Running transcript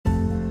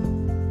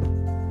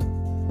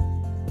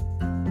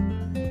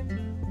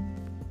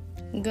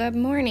Good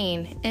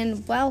morning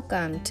and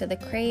welcome to the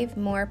Crave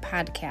More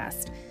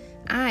podcast.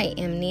 I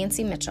am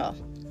Nancy Mitchell.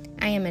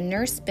 I am a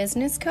nurse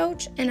business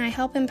coach and I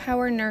help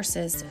empower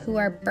nurses who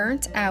are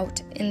burnt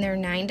out in their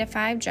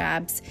 9-to-5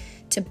 jobs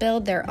to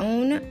build their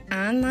own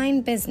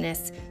online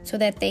business so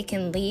that they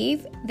can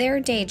leave their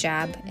day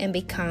job and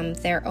become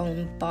their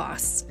own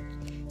boss.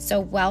 So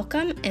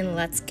welcome and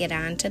let's get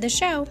on to the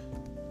show.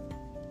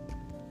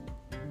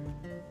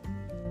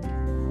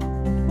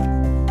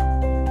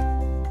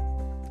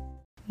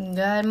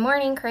 Good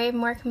morning, Crave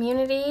More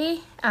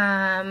community.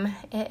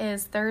 It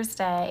is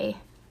Thursday.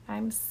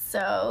 I'm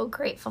so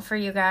grateful for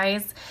you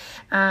guys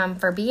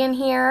for being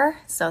here.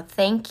 So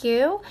thank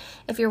you.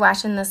 If you're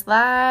watching this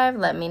live,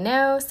 let me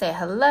know. Say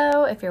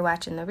hello. If you're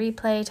watching the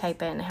replay,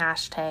 type in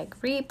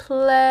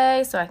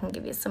 #replay so I can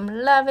give you some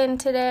loving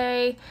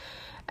today.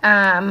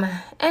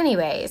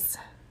 Anyways,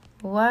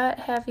 what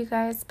have you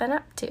guys been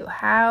up to?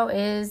 How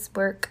is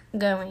work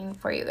going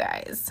for you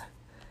guys?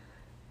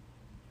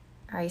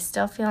 Are you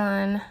still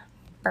feeling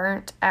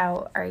burnt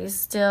out? Are you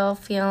still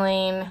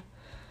feeling,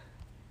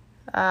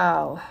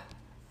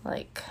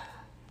 like,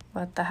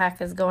 what the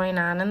heck is going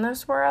on in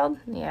this world?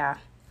 Yeah,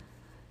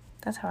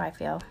 that's how I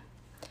feel.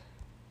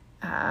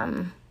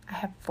 I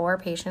have 4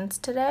 patients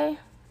today,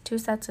 2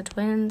 sets of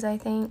twins, I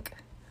think.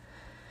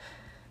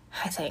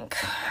 I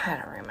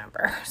don't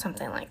remember,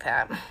 something like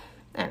that.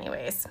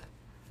 Anyways,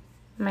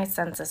 my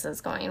census is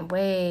going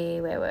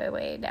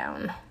way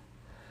down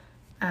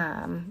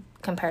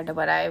compared to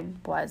what I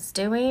was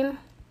doing.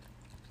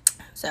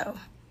 So,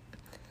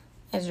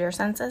 is your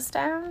census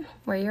down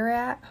where you're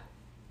at?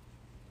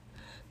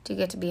 Do you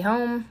get to be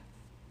home,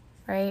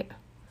 right?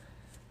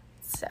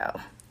 So,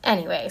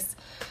 anyways,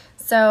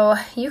 so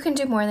you can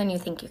do more than you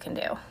think you can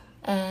do.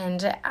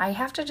 And I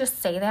have to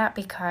just say that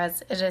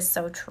because it is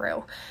so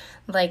true.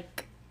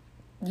 Like,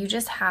 you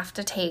just have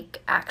to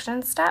take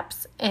action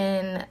steps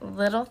in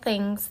little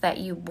things that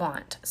you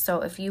want. So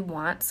if you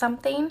want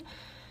something,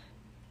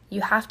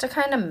 you have to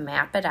kind of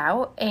map it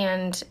out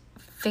and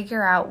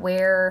figure out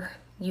where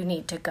you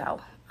need to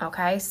go,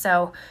 okay?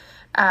 So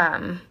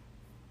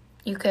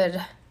you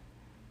could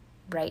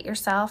write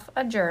yourself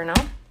a journal,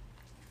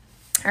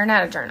 or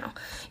not a journal.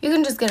 You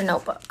can just get a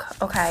notebook,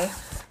 okay?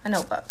 A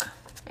notebook.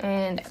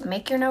 And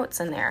make your notes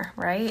in there,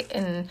 right?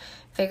 And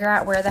figure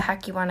out where the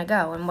heck you want to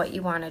go and what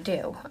you want to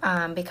do,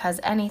 because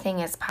anything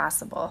is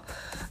possible.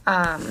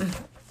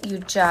 You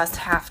just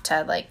have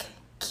to,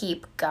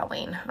 keep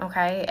going,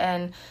 okay?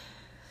 And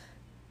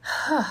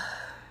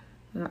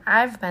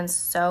I've been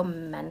so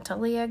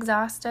mentally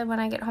exhausted when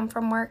I get home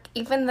from work,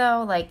 even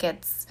though,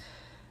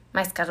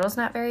 my schedule's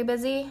not very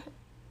busy.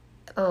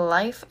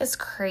 Life is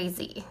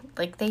crazy.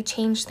 They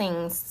change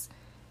things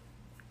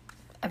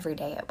every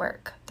day at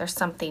work. There's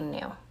something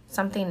new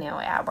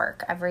at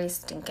work every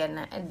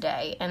stinking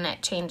day, and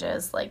it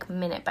changes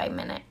minute by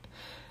minute,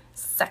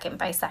 second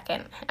by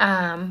second.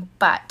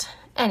 But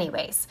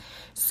anyways,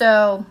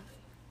 so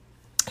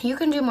you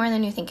can do more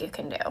than you think you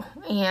can do.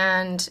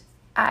 And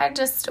I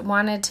just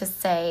wanted to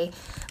say,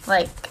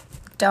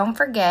 don't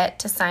forget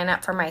to sign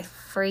up for my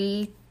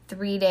free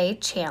 3-day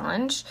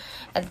challenge.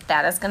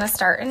 That is going to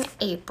start in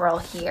April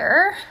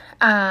here,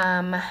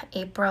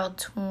 April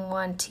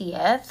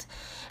 20th.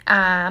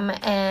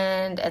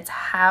 And it's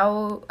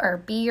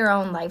be your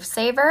own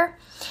lifesaver.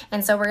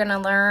 And so we're going to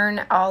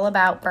learn all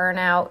about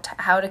burnout,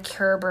 how to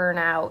cure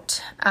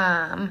burnout,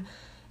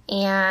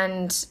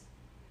 and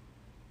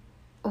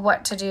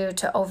what to do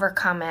to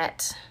overcome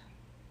it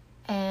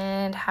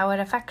and how it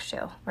affects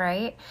you,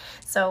 right?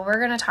 So we're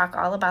going to talk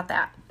all about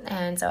that.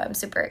 And so I'm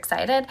super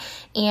excited.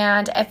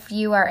 And if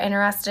you are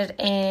interested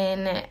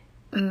in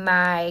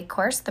my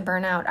course, the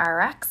Burnout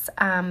RX,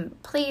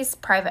 please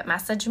private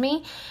message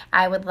me.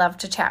 I would love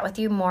to chat with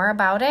you more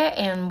about it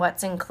and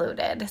what's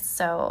included.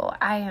 So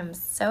I am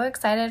so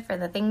excited for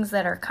the things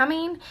that are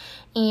coming,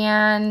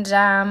 and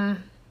I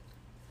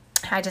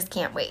just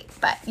can't wait.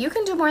 But you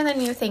can do more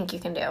than you think you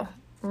can do,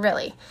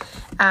 really.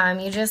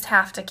 You just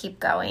have to keep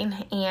going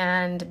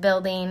and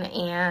building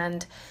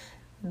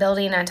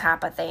on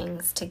top of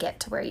things to get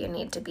to where you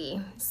need to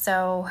be.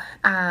 So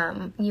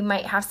you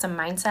might have some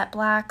mindset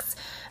blocks.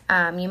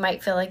 You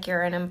might feel like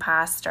you're an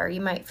imposter. You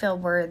might feel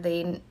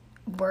worthless,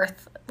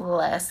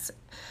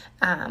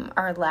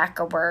 or lack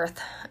of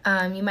worth.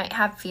 You might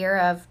have fear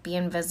of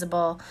being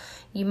visible.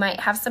 You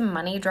might have some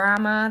money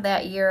drama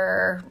that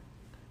you're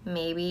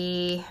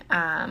maybe,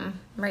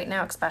 right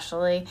now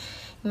especially,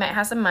 you might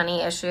have some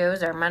money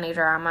issues or money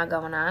drama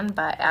going on.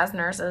 But as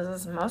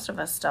nurses, most of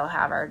us still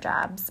have our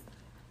jobs.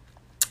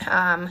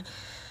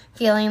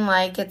 Feeling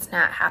like it's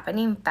not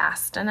happening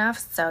fast enough.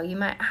 So you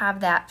might have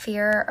that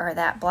fear or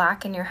that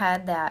block in your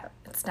head that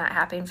it's not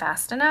happening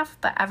fast enough,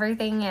 but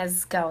everything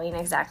is going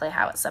exactly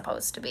how it's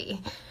supposed to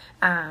be.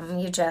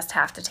 You just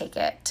have to take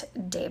it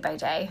day by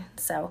day.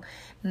 So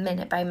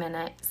minute by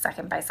minute,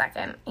 second by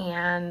second.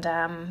 And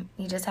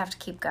you just have to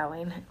keep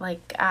going.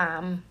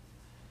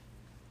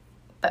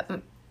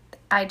 But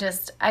I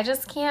just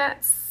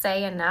can't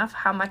say enough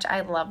how much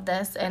I love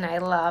this, and I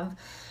love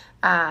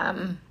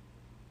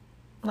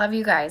love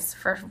you guys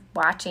for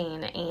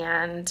watching,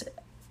 and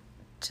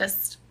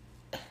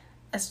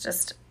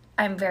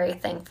I'm very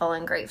thankful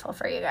and grateful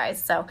for you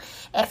guys. So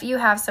if you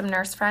have some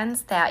nurse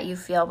friends that you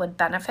feel would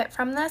benefit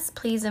from this,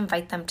 please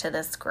invite them to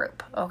this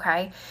group,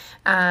 okay?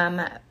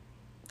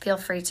 Feel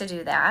free to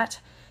do that.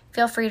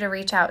 Feel free to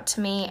reach out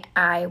to me.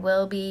 I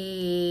will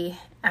be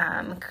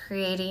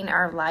creating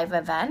our live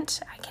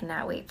event. I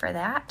cannot wait for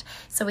that.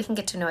 So we can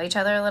get to know each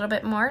other a little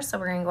bit more. So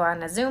we're going to go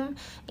on a Zoom,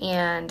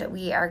 and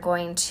we are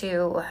going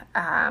to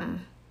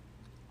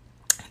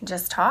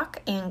just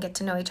talk and get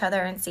to know each other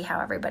and see how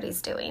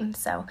everybody's doing.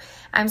 So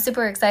I'm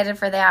super excited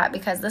for that,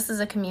 because this is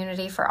a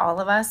community for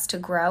all of us to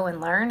grow and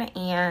learn,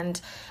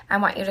 and I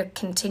want you to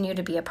continue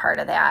to be a part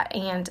of that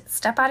and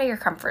step out of your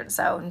comfort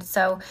zone.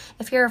 So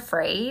if you're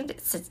afraid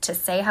to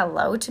say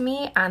hello to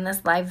me on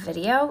this live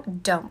video,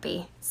 don't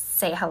be.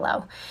 Say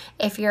hello.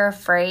 If you're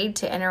afraid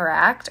to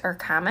interact or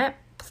comment,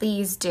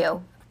 please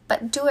do,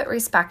 but do it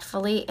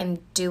respectfully and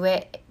do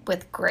it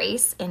with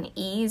grace and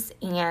ease,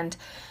 and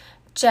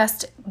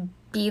just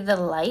be the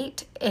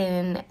light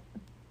in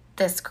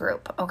this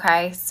group,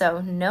 okay?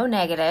 So no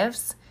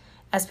negatives,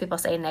 as people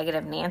say,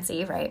 negative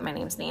Nancy, right? My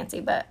name's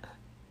Nancy, but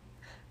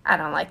I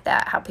don't like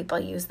that, how people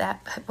use that,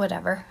 but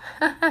whatever.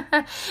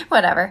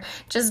 Whatever.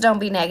 Just don't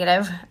be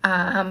negative.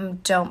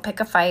 Don't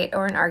pick a fight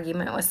or an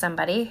argument with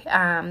somebody.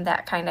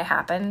 That kind of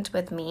happened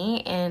with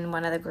me in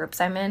one of the groups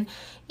I'm in,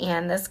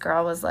 and this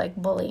girl was like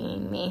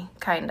bullying me,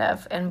 kind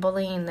of, and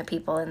bullying the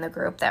people in the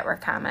group that were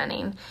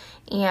commenting.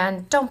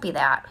 And don't be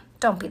that.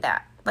 Don't be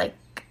that. Like,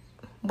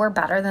 we're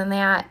better than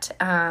that.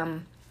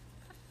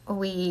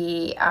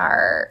 We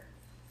are,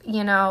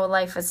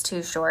 life is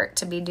too short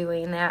to be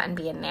doing that and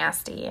being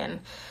nasty. And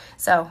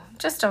so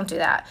just don't do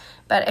that.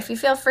 But if you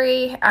feel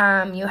free,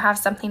 you have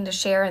something to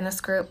share in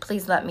this group,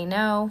 please let me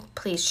know.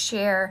 Please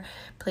share.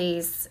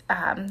 Please,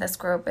 this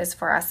group is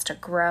for us to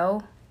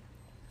grow.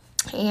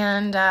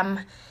 And I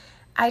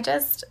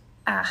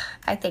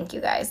thank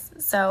you guys.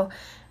 So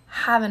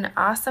have an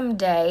awesome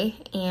day,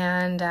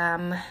 and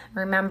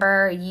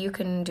remember, you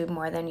can do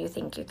more than you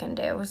think you can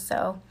do.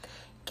 So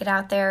get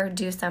out there,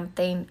 do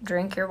something,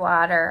 drink your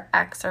water,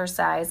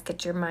 exercise,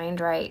 get your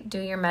mind right, do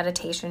your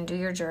meditation, do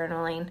your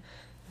journaling,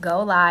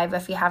 go live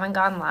if you haven't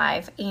gone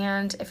live.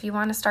 And if you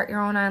want to start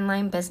your own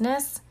online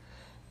business,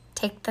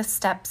 take the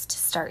steps to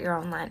start your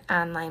own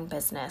online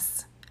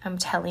business. I'm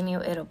telling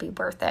you, it'll be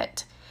worth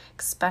it.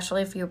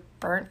 Especially if you're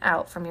burnt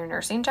out from your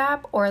nursing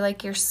job, or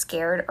like you're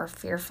scared or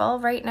fearful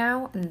right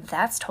now, and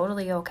that's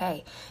totally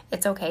okay.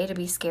 It's okay to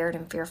be scared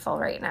and fearful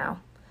right now.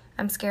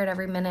 I'm scared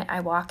every minute I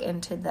walk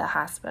into the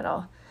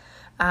hospital.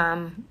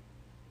 And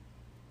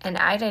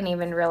I didn't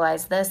even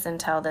realize this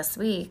until this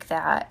week,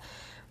 that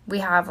we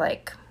have,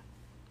 like,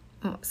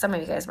 some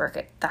of you guys work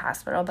at the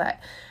hospital, but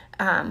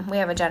we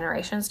have a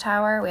Generations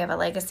Tower, we have a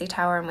Legacy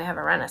Tower, and we have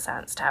a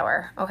Renaissance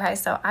Tower. Okay,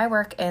 so I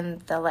work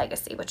in the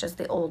Legacy, which is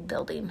the old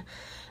building.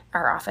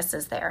 Our office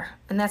is there,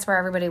 and that's where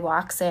everybody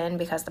walks in,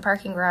 because the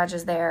parking garage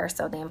is there,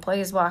 so the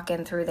employees walk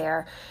in through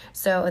there,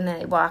 and then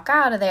they walk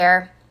out of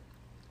there,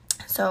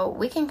 so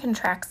we can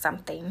contract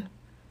something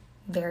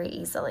very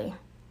easily.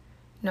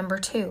 Number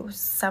 2,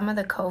 some of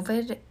the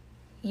COVID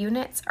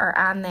units are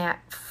on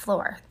that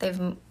floor.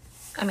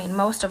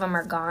 Most of them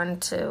are gone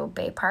to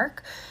Bay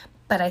Park,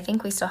 but I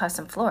think we still have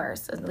some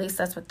floors. At least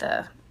that's what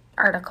the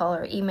article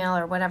or email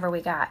or whatever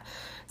we got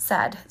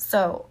said.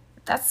 So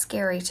that's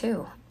scary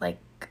too. Like,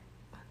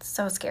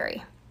 so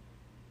scary.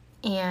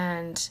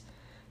 And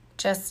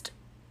just,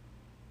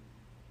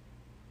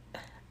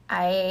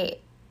 I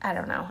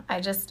don't know.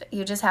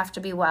 You just have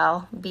to be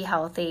well, be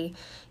healthy,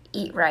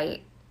 eat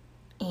right,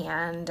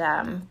 and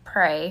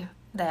pray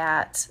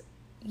that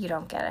you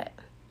don't get it.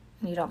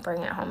 You don't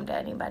bring it home to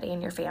anybody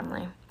in your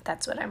family.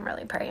 That's what I'm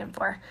really praying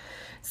for.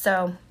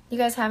 So you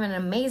guys have an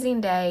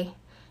amazing day.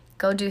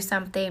 Go do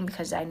something,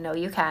 because I know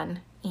you can.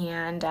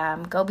 And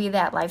go be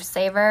that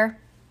lifesaver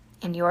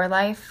in your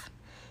life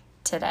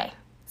today.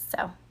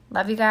 So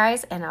love you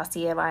guys, and I'll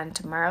see you on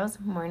tomorrow's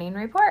morning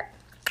report.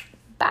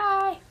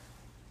 Bye.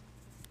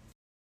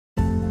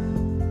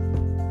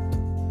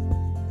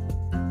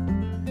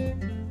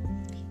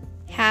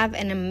 Have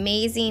an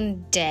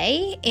amazing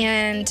day,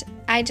 and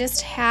I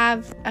just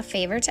have a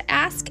favor to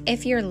ask.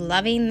 If you're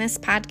loving this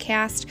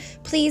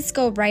podcast, please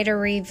go write a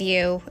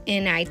review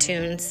in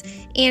iTunes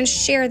and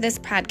share this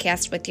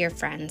podcast with your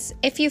friends.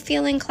 If you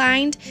feel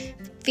inclined,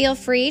 feel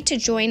free to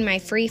join my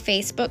free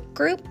Facebook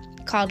group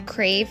called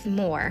Crave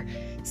More.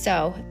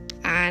 So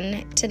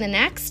on to the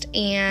next,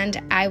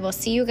 and I will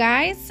see you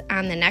guys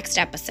on the next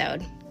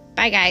episode.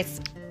 Bye, guys.